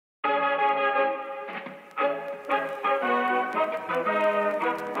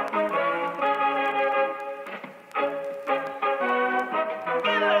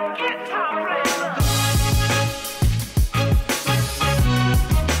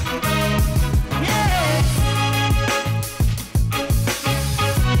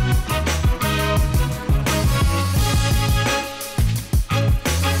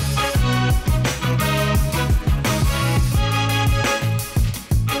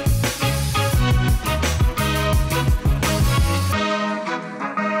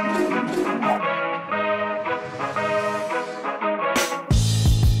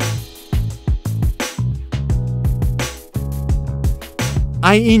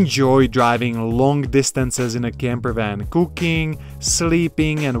I enjoy driving long distances in a camper van, cooking,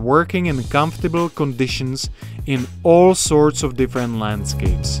 sleeping and working in comfortable conditions in all sorts of different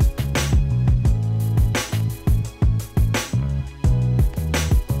landscapes.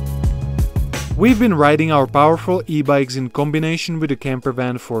 We've been riding our powerful e-bikes in combination with a camper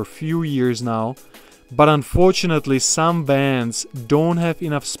van for a few years now, but unfortunately some vans don't have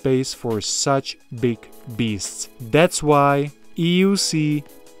enough space for such big beasts. That's why EUC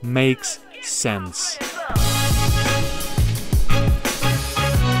makes sense.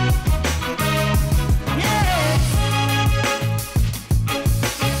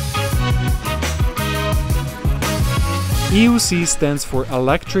 EUC stands for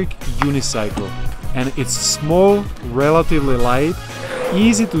Electric Unicycle, and it's small, relatively light,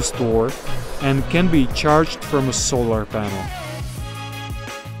 easy to store, and can be charged from a solar panel.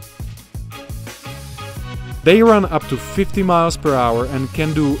 They run up to 50 miles per hour and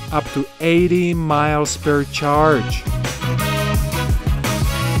can do up to 80 miles per charge.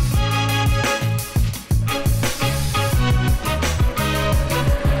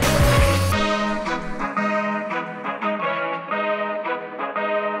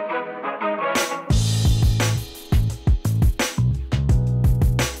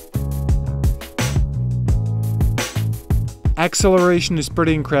 Acceleration is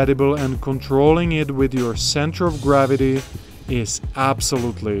pretty incredible, and controlling it with your center of gravity is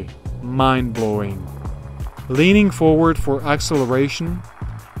absolutely mind-blowing. Leaning forward for acceleration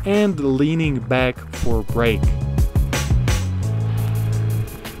and leaning back for brake.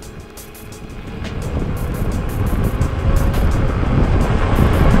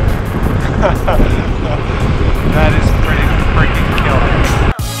 That is pretty freaking killer.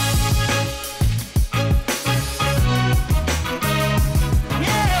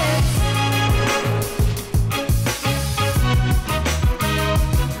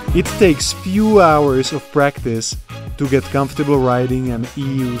 It takes few hours of practice to get comfortable riding an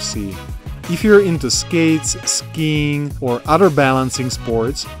EUC. If you're into skates, skiing or other balancing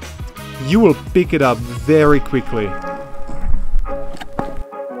sports, you will pick it up very quickly.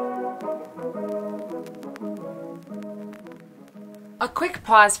 A quick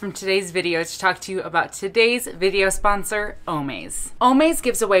pause from today's video to talk to you about today's video sponsor, Omaze. Omaze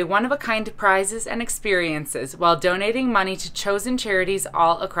gives away one-of-a-kind prizes and experiences while donating money to chosen charities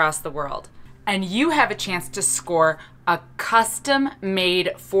all across the world. And you have a chance to score a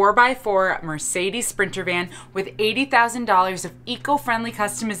custom-made 4x4 Mercedes Sprinter van with $80,000 of eco-friendly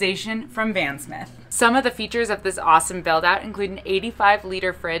customization from Vansmith. Some of the features of this awesome build-out include an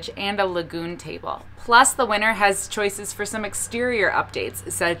 85-liter fridge and a lagoon table. Plus, the winner has choices for some exterior updates,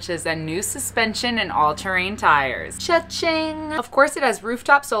 such as a new suspension and all-terrain tires. Cha-ching! Of course, it has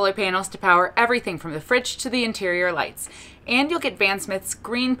rooftop solar panels to power everything from the fridge to the interior lights. And you'll get Vansmith's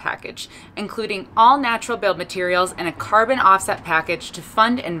green package, including all natural build materials and a carbon offset package to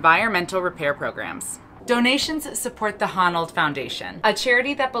fund environmental repair programs. Donations support the Honnold Foundation, a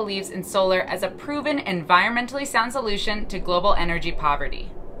charity that believes in solar as a proven environmentally sound solution to global energy poverty.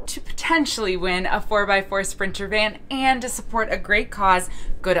 To potentially win a 4x4 Sprinter van and to support a great cause,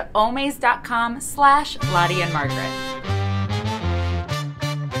 go to omaze.com/Lottie and Margaret.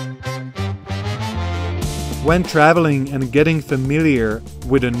 When traveling and getting familiar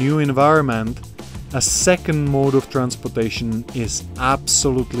with a new environment, a second mode of transportation is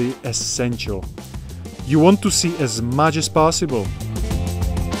absolutely essential. You want to see as much as possible.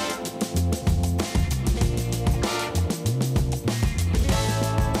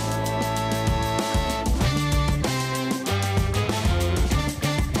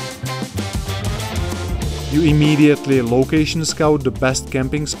 You immediately location scout the best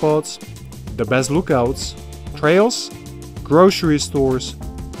camping spots, the best lookouts, trails, grocery stores,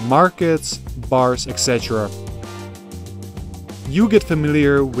 markets, bars, etc. You get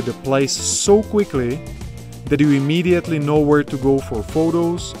familiar with the place so quickly that you immediately know where to go for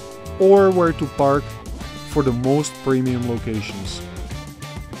photos or where to park for the most premium locations.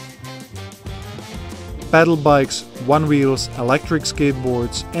 Pedal bikes, one-wheels, electric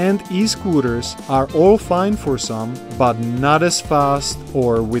skateboards and e-scooters are all fine for some, but not as fast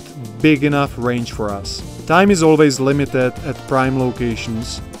or with big enough range for us. Time is always limited at prime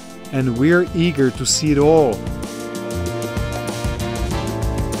locations, and we're eager to see it all.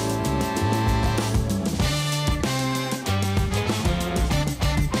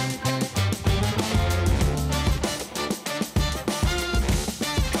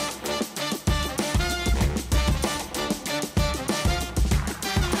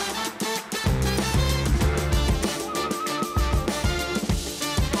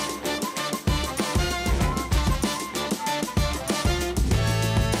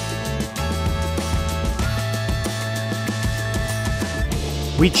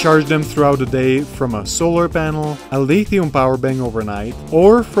 We charge them throughout the day from a solar panel, a lithium power bank overnight,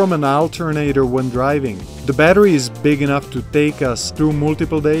 or from an alternator when driving. The battery is big enough to take us through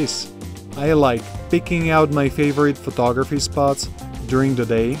multiple days. I like picking out my favorite photography spots during the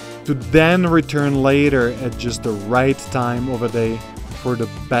day to then return later at just the right time of the day for the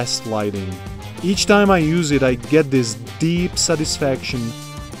best lighting. Each time I use it, I get this deep satisfaction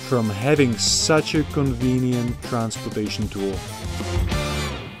from having such a convenient transportation tool.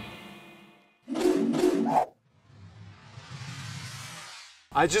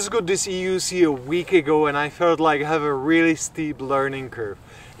 I just got this EUC a week ago and I felt like I have a really steep learning curve.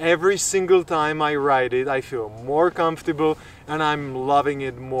 Every single time I ride it, I feel more comfortable and I'm loving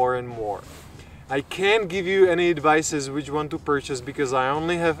it more and more. I can't give you any advices which one to purchase because I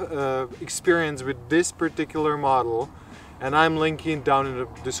only have experience with this particular model, and I'm linking down in the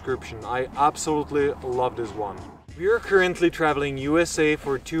description. I absolutely love this one. We are currently traveling USA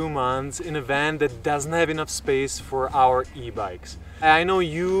for 2 months in a van that doesn't have enough space for our e-bikes. I know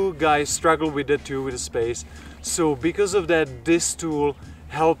you guys struggle with that too, with the space. So because of that, this tool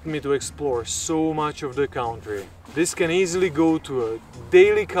helped me to explore so much of the country. This can easily go to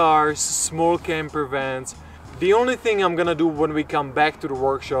daily cars, small camper vans. The only thing I'm gonna do when we come back to the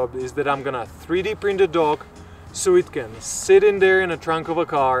workshop is that I'm gonna 3D print the dock so it can sit in there in the trunk of a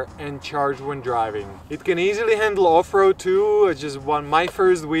car and charge when driving. It can easily handle off-road too. My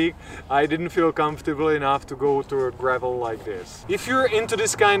first week I didn't feel comfortable enough to go to a gravel like this. If you're into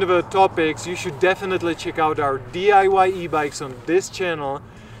this kind of topics, you should definitely check out our DIY e-bikes on this channel.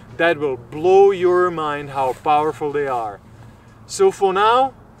 That will blow your mind how powerful they are. So for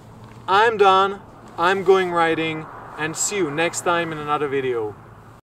now, I'm done, I'm going riding, and see you next time in another video.